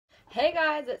Hey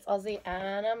guys, it's Ozzy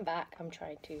and I'm back. I'm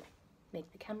trying to make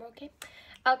the camera okay.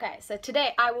 Okay, so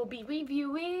today I will be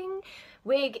reviewing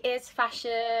Wig is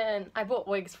Fashion. I bought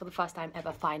wigs for the first time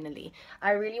ever, finally.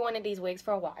 I really wanted these wigs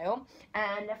for a while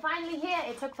and they're finally here.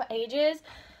 It took for ages.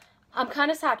 I'm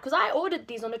kind of sad because I ordered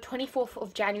these on the 24th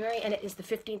of January and it is the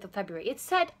 15th of February. It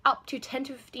said up to 10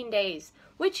 to 15 days,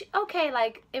 which, okay,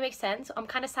 like, it makes sense. I'm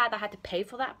kind of sad I had to pay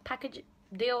for that package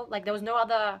deal. Like, there was no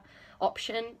other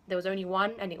option. There was only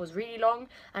one and it was really long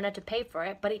and I had to pay for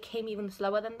it, but it came even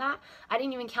slower than that. I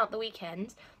didn't even count the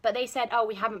weekends, but they said, oh,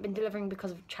 we haven't been delivering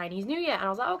because of Chinese New Year. And I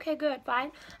was like, okay, good,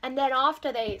 fine. And then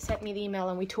after they sent me the email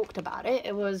and we talked about it,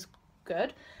 it was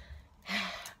good.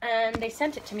 And they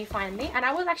sent it to me finally, and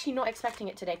I was actually not expecting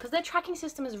it today because their tracking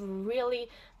system is really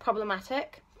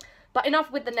problematic. But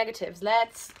enough with the negatives,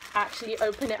 let's actually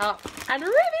open it up and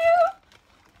review.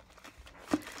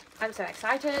 I'm so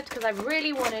excited because I've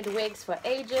really wanted wigs for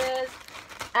ages,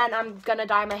 and I'm gonna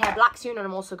dye my hair black soon, and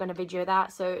I'm also gonna video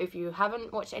that. So if you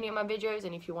haven't watched any of my videos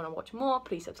and if you want to watch more,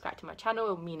 please subscribe to my channel. It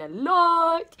will mean a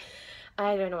lot.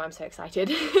 I don't know why I'm so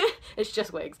excited. It's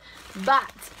just wigs,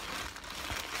 but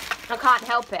I can't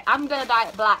help it. I'm gonna dye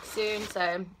it black soon,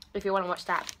 so if you want to watch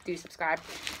that, do subscribe.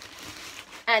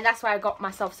 And that's why I got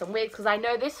myself some wigs, because I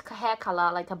know this hair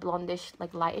color, like a blondish,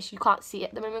 like lightish, you can't see it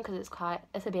at the moment because it's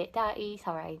a bit dirty,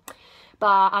 sorry.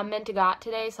 But I'm meant to go out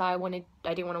today, so I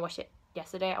didn't want to wash it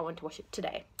yesterday. I want to wash it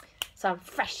today, so I'm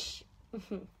fresh.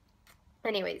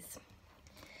 Anyways,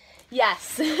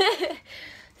 yes.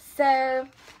 So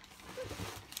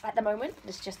at the moment,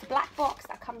 there's just a black box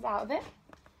that comes out of it.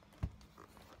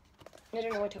 I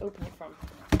don't know where to open it from.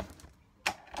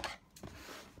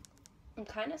 I'm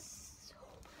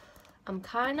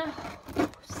kind of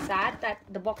sad that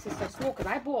the box is so small because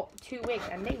I bought 2 wigs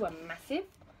and they were massive.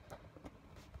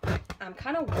 I'm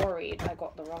kind of worried I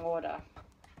got the wrong order.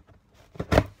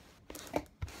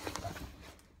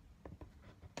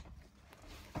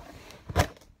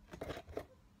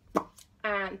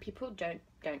 And people don't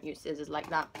use scissors like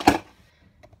that.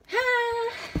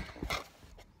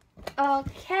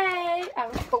 Okay.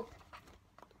 Oh,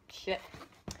 shit.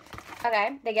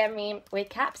 Okay, they gave me wig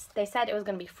caps. They said it was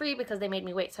going to be free because they made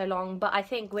me wait so long, but I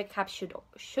think wig caps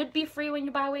should be free when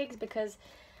you buy wigs because,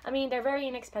 I mean, they're very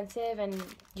inexpensive and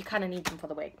you kind of need them for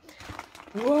the wig.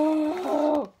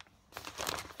 Whoa!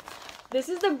 This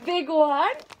is the big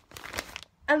one,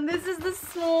 and this is the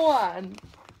small one.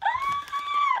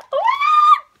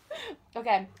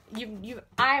 Okay,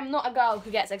 I am not a girl who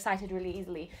gets excited really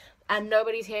easily, and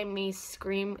nobody's hearing me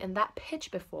scream in that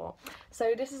pitch before.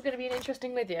 So this is going to be an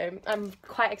interesting video. I'm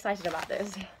quite excited about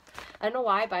this. I don't know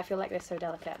why, but I feel like they're so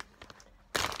delicate.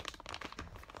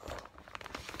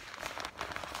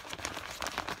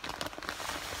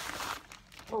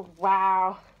 Oh,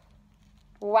 wow.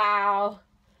 Wow.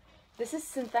 This is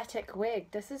synthetic wig.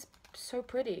 This is so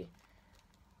pretty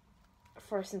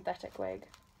for a synthetic wig.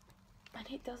 And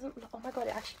it doesn't look, oh my god,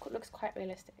 it actually looks quite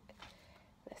realistic.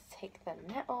 Let's take the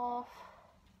net off.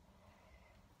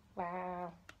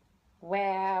 Wow.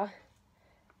 Wow.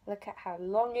 Look at how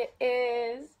long it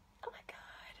is. Oh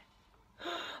my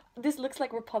god. This looks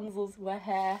like Rapunzel's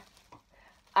hair.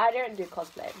 I don't do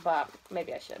cosplay, but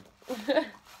maybe I should.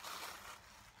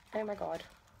 Oh my god.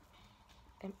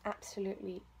 I'm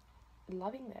absolutely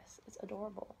loving this. It's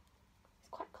adorable. It's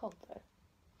quite cold though.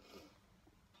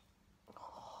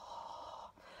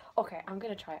 Okay, I'm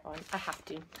gonna try it on. I have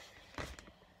to.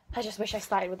 I just wish I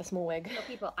started with a small wig. So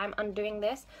people, I'm undoing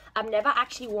this. I've never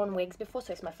actually worn wigs before,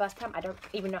 so it's my first time. I don't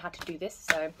even know how to do this,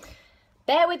 so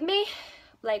bear with me.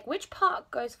 Like, which part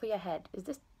goes for your head? Is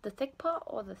this the thick part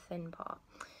or the thin part?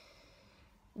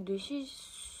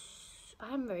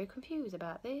 I'm very confused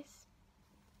about this.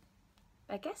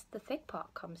 I guess the thick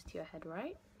part comes to your head,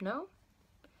 right? No?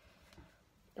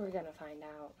 We're gonna find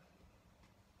out.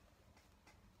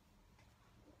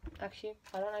 Actually,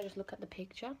 why don't I just look at the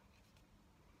picture?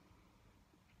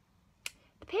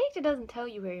 The picture doesn't tell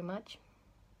you very much.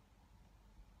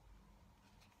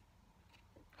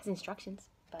 It has instructions,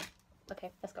 but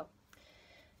okay, let's go.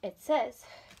 It says,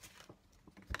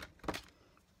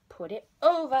 put it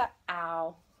over.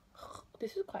 Ow.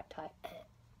 This is quite tight.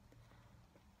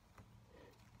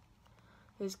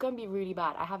 It's gonna be really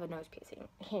bad. I have a nose piercing.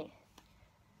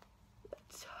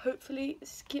 Let's hopefully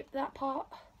skip that part.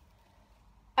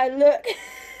 I look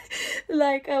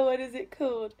like, oh, what is it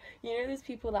called? You know, there's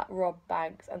people that rob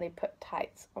banks and they put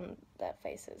tights on their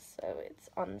faces so it's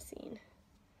unseen.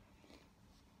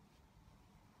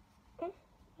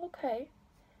 Okay,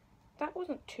 that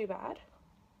wasn't too bad.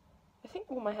 I think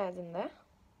all my hair's in there.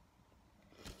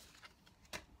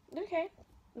 Okay,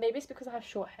 maybe it's because I have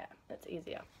short hair. That's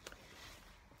easier.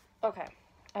 Okay,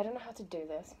 I don't know how to do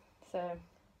this, so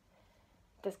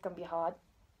this can be hard.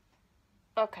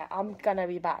 Okay, I'm gonna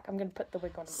be back. I'm gonna put the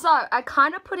wig on. So I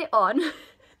kind of put it on.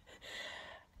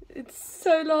 It's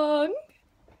so long.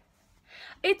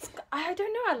 I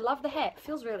don't know, I love the hair. It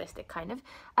feels realistic, kind of.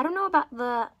 I don't know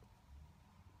about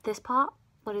this part.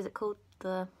 What is it called?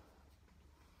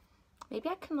 Maybe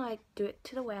I can like do it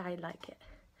to the way I like it.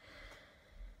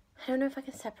 I don't know if I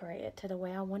can separate it to the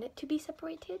way I want it to be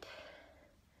separated.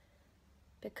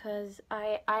 Because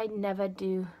I never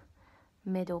do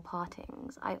middle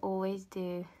partings. I always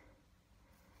do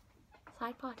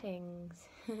side partings.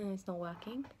 It's not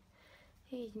working.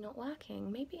 It's not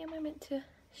working. Maybe am I meant to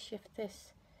shift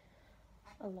this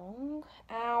along?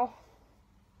 Ow.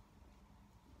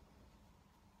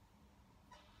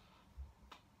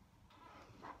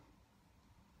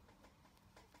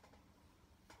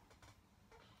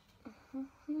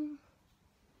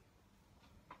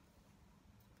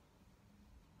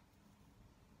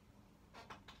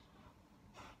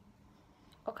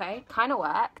 Okay, kind of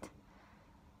worked.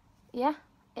 Yeah,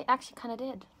 it actually kind of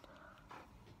did.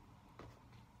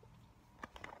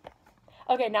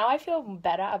 Okay, now I feel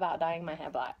better about dyeing my hair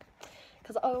black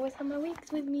because I always have my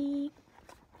wigs with me.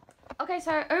 Okay,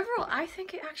 so overall, I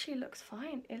think it actually looks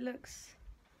fine. It looks...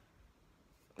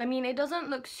 I mean, it doesn't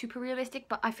look super realistic,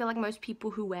 but I feel like most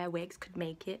people who wear wigs could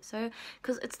make it. So,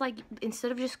 because it's like,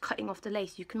 instead of just cutting off the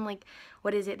lace, you can like,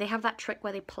 what is it? They have that trick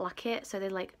where they pluck it, so they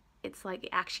like, it's like, it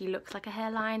actually looks like a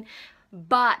hairline.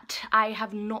 But I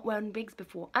have not worn wigs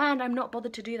before, and I'm not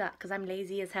bothered to do that because I'm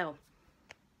lazy as hell.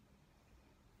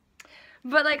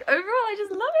 But like, overall, I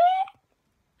just love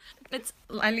it.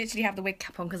 I literally have the wig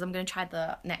cap on because I'm gonna try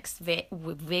the next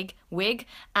wig,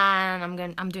 and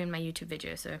I'm doing my YouTube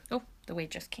video. So, oh, the wig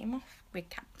just came off. Wig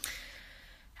cap.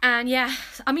 And yeah,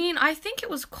 I mean, I think it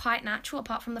was quite natural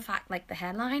apart from the fact like the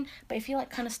hairline. But if you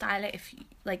like kind of style it, if you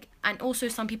like, and also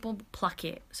some people pluck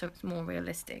it so it's more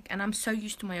realistic. And I'm so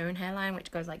used to my own hairline,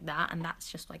 which goes like that, and that's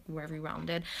just like very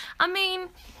rounded. I mean,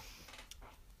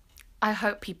 I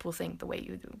hope people think the way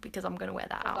you do because I'm gonna wear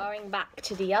that out. Going back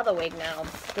to the other wig now,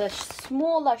 the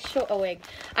smaller, shorter wig.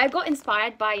 I got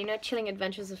inspired by, you know, Chilling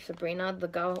Adventures of Sabrina,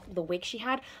 the wig she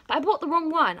had, but I bought the wrong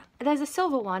one. There's a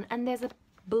silver one and there's a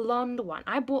blonde one.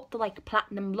 I bought the like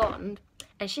platinum blonde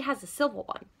and she has the silver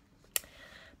one.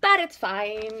 But it's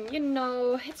fine, you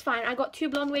know, it's fine. I got 2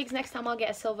 blonde wigs. Next time I'll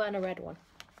get a silver and a red one.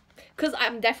 Because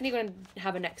I'm definitely going to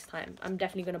have a next time. I'm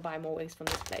definitely going to buy more wigs from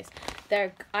this place.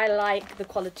 I like the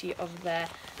quality of their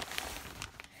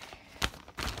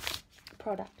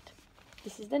product.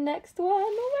 This is the next one.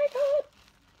 Oh my god.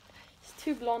 It's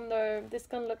too blonde though.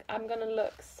 I'm going to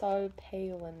look so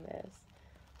pale in this.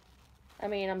 I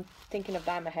mean, I'm thinking of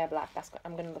dyeing my hair black.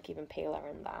 I'm going to look even paler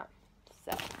in that.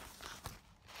 So.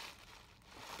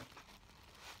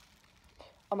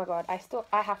 Oh my god.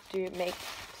 I have to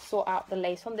sort out the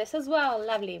lace on this as well.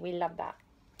 Lovely, we love that.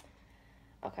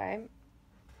 Okay,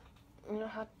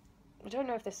 I don't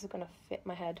know if this is gonna fit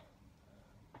my head.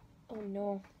 Oh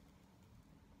no.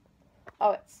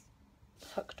 Oh, it's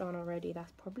hooked on already.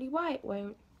 That's probably why it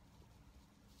won't.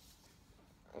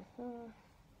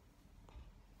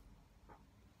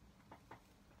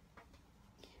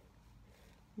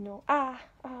 No. No.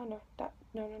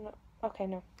 No. Okay,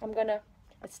 no.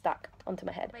 It's stuck onto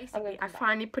my head. Basically, I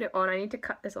finally put it on. I need to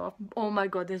cut this off. Oh my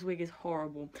god, this wig is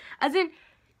horrible. As in,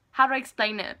 how do I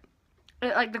explain it?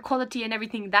 Like the quality and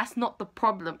everything, that's not the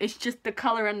problem. It's just the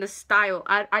color and the style.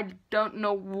 I don't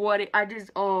know what it,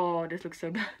 oh, this looks so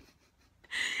bad.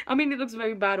 I mean, it looks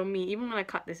very bad on me. Even when I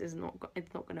cut this, it's not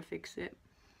gonna fix it.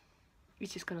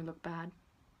 It's just gonna look bad.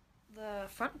 The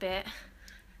front bit,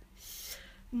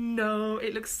 no,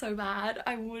 it looks so bad.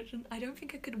 I don't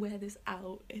think I could wear this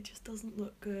out. It just doesn't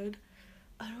look good.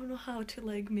 I don't know how to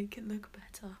like make it look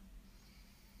better.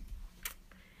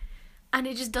 And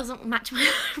it just doesn't match my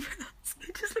eyebrows.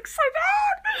 It just looks so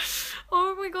bad.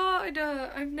 Oh my god,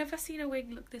 I've never seen a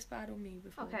wig look this bad on me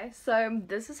before. Okay, so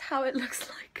this is how it looks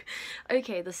like.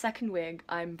 Okay, the second wig,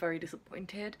 I'm very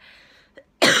disappointed.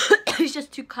 It's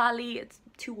just too curly, it's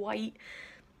too white.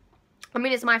 I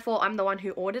mean, it's my fault, I'm the one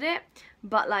who ordered it,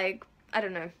 but like, I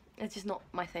don't know, it's just not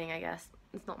my thing, I guess.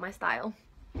 It's not my style.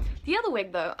 The other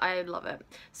wig though, I love it.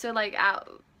 So like,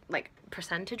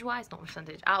 percentage wise, not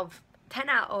percentage, out of 10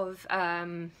 out of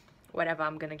whatever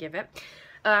I'm gonna give it,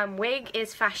 Wig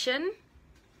is Fashion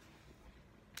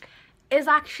is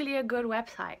actually a good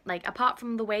website. Like, apart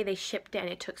from the way they shipped it and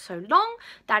it took so long,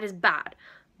 that is bad.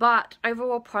 But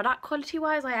overall, product quality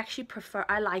wise, I actually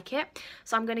I like it.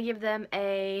 So I'm gonna give them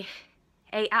a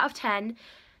 8 out of 10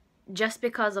 just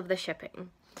because of the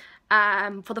shipping.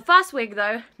 For the first wig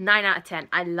though, 9 out of 10.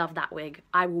 I love that wig.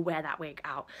 I will wear that wig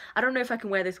out. I don't know if I can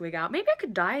wear this wig out. Maybe I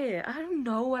could dye it. I don't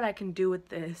know what I can do with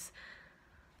this,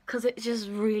 because it's just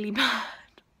really bad.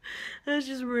 It's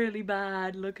just really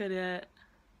bad. Look at it.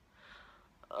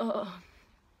 Oh.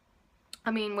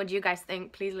 I mean, what do you guys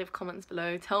think? Please leave comments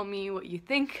below. Tell me what you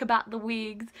think about the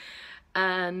wigs.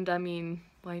 And I mean,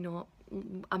 why not?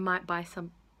 I might buy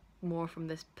some more from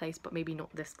this place, but maybe not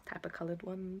this type of colored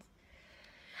ones.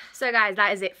 So guys,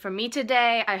 that is it from me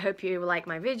today. I hope you like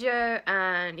my video,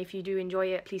 and if you do enjoy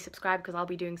it, please subscribe, because I'll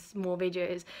be doing more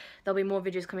videos. There'll be more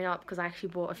videos coming up because I actually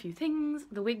bought a few things.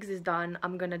 The wigs is done.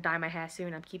 I'm gonna dye my hair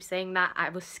soon. I keep saying that. I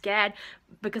was scared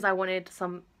because I wanted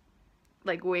some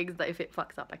like wigs that if it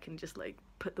fucks up I can just like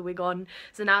put the wig on.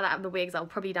 So now that I have the wigs, I'll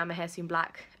probably dye my hair soon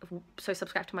black, so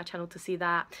subscribe to my channel to see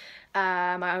that.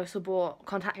 I also bought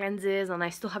contact lenses, and I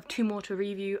still have 2 more to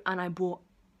review, and I bought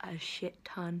a shit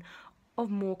ton of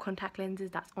more contact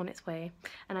lenses that's on its way,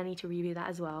 and I need to review that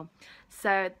as well.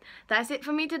 So that's it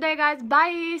for me today, guys.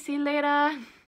 Bye, see you later.